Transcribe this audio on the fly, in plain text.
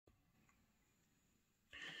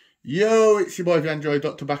Yo, it's your boy Android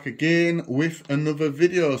Doctor back again with another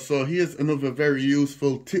video. So here's another very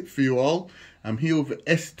useful tip for you all. I'm here with the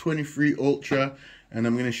S23 Ultra and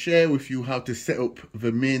I'm going to share with you how to set up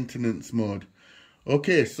the maintenance mode.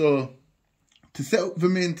 Okay, so to set up the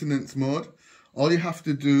maintenance mode, all you have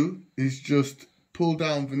to do is just pull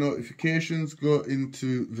down the notifications, go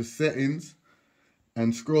into the settings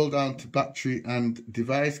and scroll down to battery and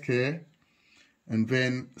device care and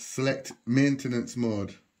then select maintenance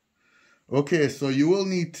mode. Okay, so you will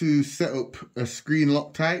need to set up a screen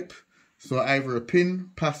lock type, so either a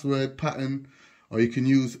PIN, password, pattern, or you can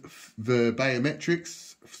use the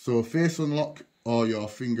biometrics, so face unlock or your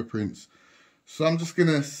fingerprints. So I'm just going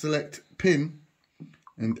to select PIN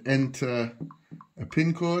and enter a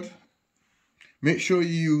PIN code. Make sure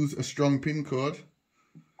you use a strong PIN code.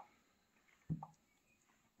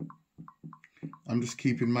 I'm just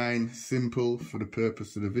keeping mine simple for the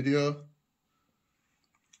purpose of the video.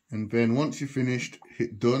 And then once you're finished,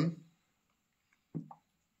 hit done.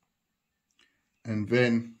 And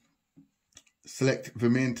then select the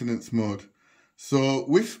maintenance mode. So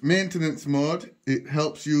with maintenance mode, it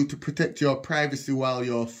helps you to protect your privacy while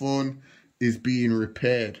your phone is being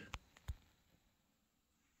repaired.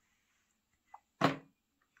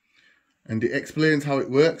 And it explains how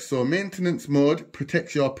it works. So maintenance mode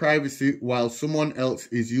protects your privacy while someone else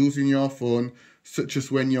is using your phone, such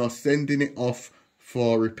as when you're sending it off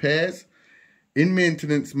for repairs. In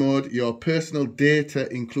maintenance mode, your personal data,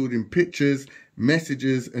 including pictures,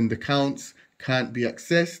 messages, and accounts, can't be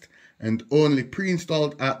accessed, and only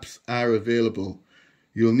pre-installed apps are available.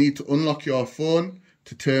 You'll need to unlock your phone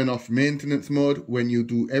to turn off maintenance mode when you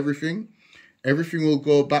do everything. Everything will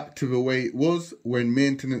go back to the way it was when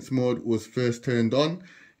maintenance mode was first turned on.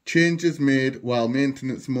 Changes made while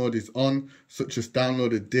maintenance mode is on, such as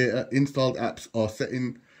downloaded data, installed apps, or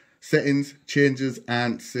settings changes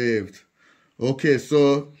aren't saved. Okay,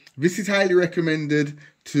 so this is highly recommended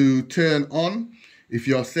to turn on if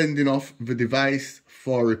you're sending off the device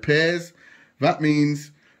for repairs. That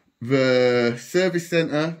means the service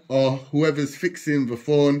center or whoever's fixing the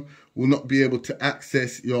phone will not be able to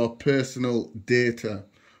access your personal data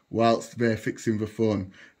whilst they're fixing the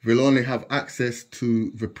phone. They'll only have access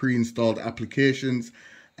to the pre-installed applications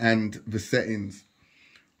and the settings.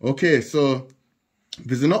 Okay, so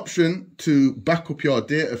there's an option to back up your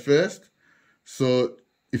data first. So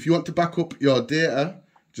if you want to back up your data,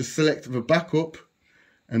 just select the backup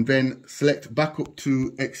and then select backup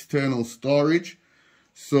to external storage.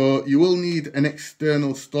 So you will need an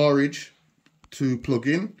external storage to plug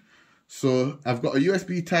in. So I've got a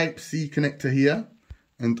USB Type-C connector here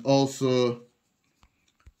and also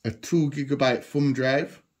a 2 GB thumb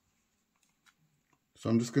drive. So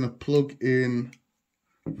I'm just going to plug in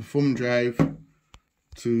the thumb drive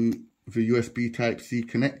to the USB Type-C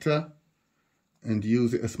connector and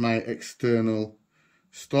use it as my external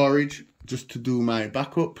storage just to do my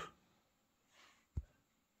backup.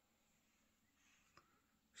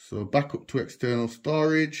 So backup to external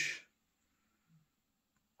storage,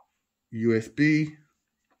 USB,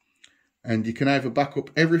 and you can either back up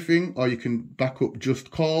everything or you can back up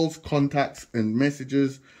just calls, contacts and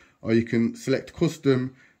messages, or you can select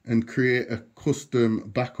custom and create a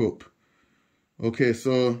custom backup. Okay,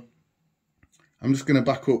 so I'm just going to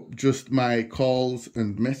back up just my calls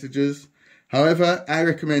and messages. However, I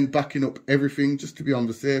recommend backing up everything just to be on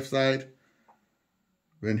the safe side.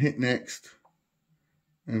 Then hit next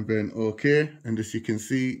and then OK. And as you can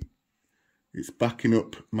see, it's backing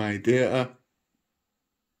up my data.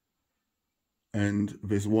 And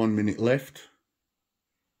there's 1 minute left.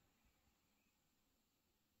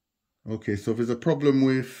 Okay, so there's a problem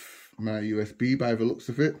with my USB by the looks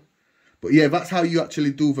of it. But yeah, that's how you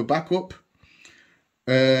actually do the backup.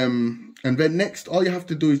 And then next, all you have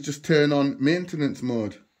to do is just turn on maintenance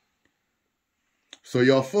mode. So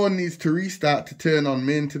your phone needs to restart to turn on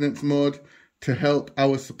maintenance mode. To help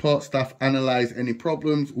our support staff analyze any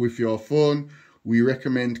problems with your phone, we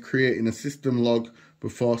recommend creating a system log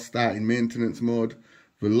before starting maintenance mode.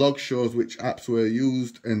 The log shows which apps were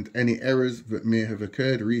used and any errors that may have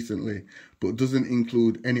occurred recently, but doesn't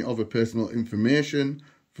include any other personal information.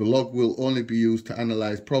 The log will only be used to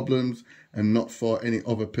analyze problems and not for any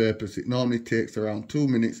other purpose. It normally takes around 2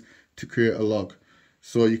 minutes to create a log.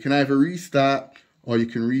 So you can either restart or you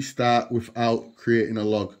can restart without creating a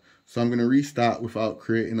log. So I'm going to restart without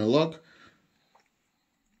creating a log.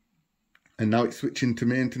 And now it's switching to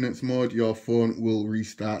maintenance mode. Your phone will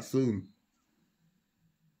restart soon.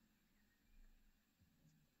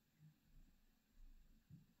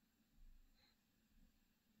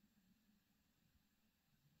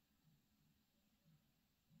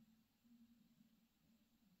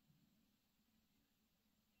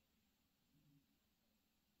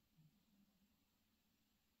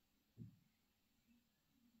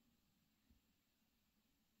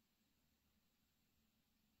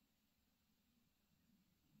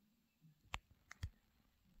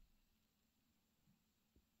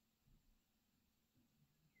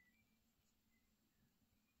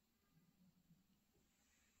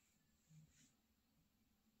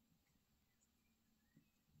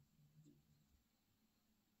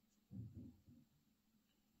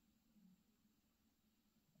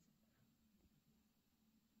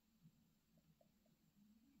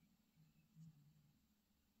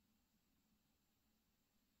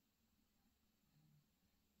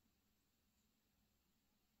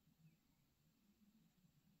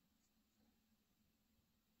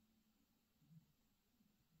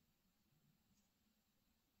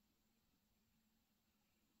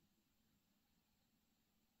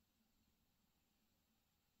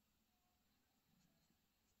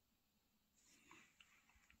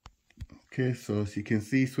 Okay, so as you can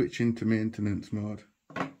see, switching to maintenance mode.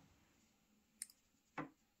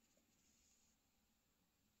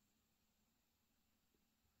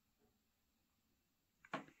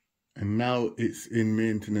 And now it's in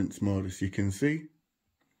maintenance mode, as you can see.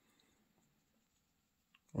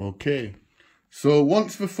 Okay, so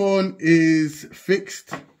once the phone is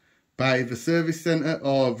fixed by the service centre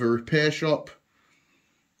or the repair shop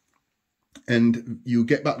and you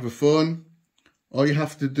get back the phone, all you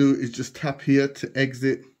have to do is just tap here to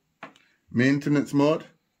exit maintenance mode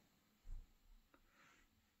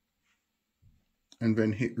and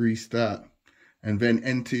then hit restart and then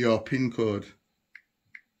enter your PIN code.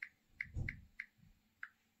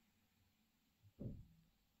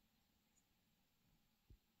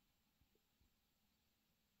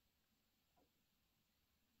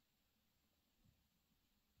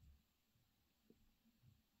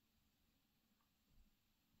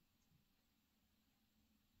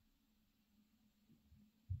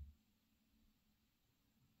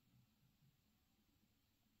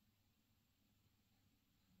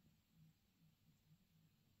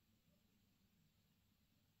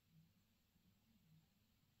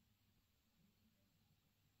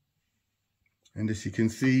 And as you can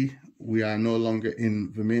see, we are no longer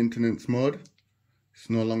in the maintenance mode. It's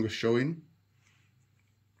no longer showing.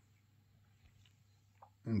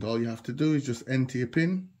 And all you have to do is just enter your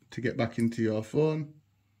PIN to get back into your phone.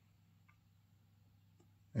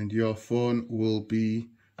 And your phone will be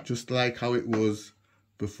just like how it was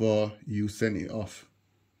before you sent it off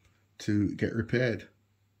to get repaired.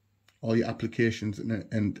 All your applications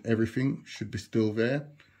and everything should be still there.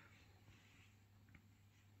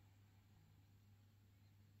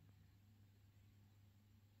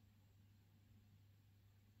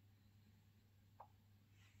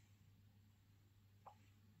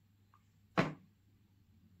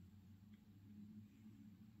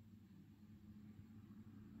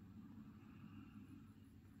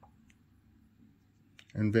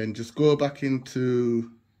 And then just go back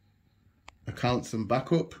into accounts and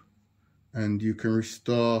backup, and you can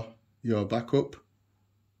restore your backup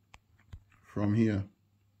from here.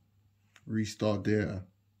 Restore data.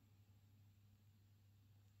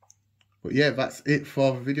 But yeah, that's it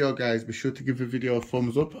for the video, guys. Be sure to give the video a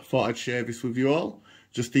thumbs up. I thought I'd share this with you all,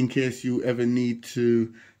 just in case you ever need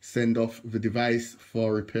to send off the device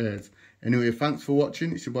for repairs. Anyway, thanks for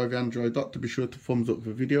watching. It's your boy, the Android Doctor. Be sure to thumbs up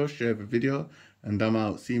the video, share the video, and I'm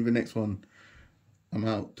out. See you in the next one. I'm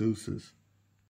out. Deuces.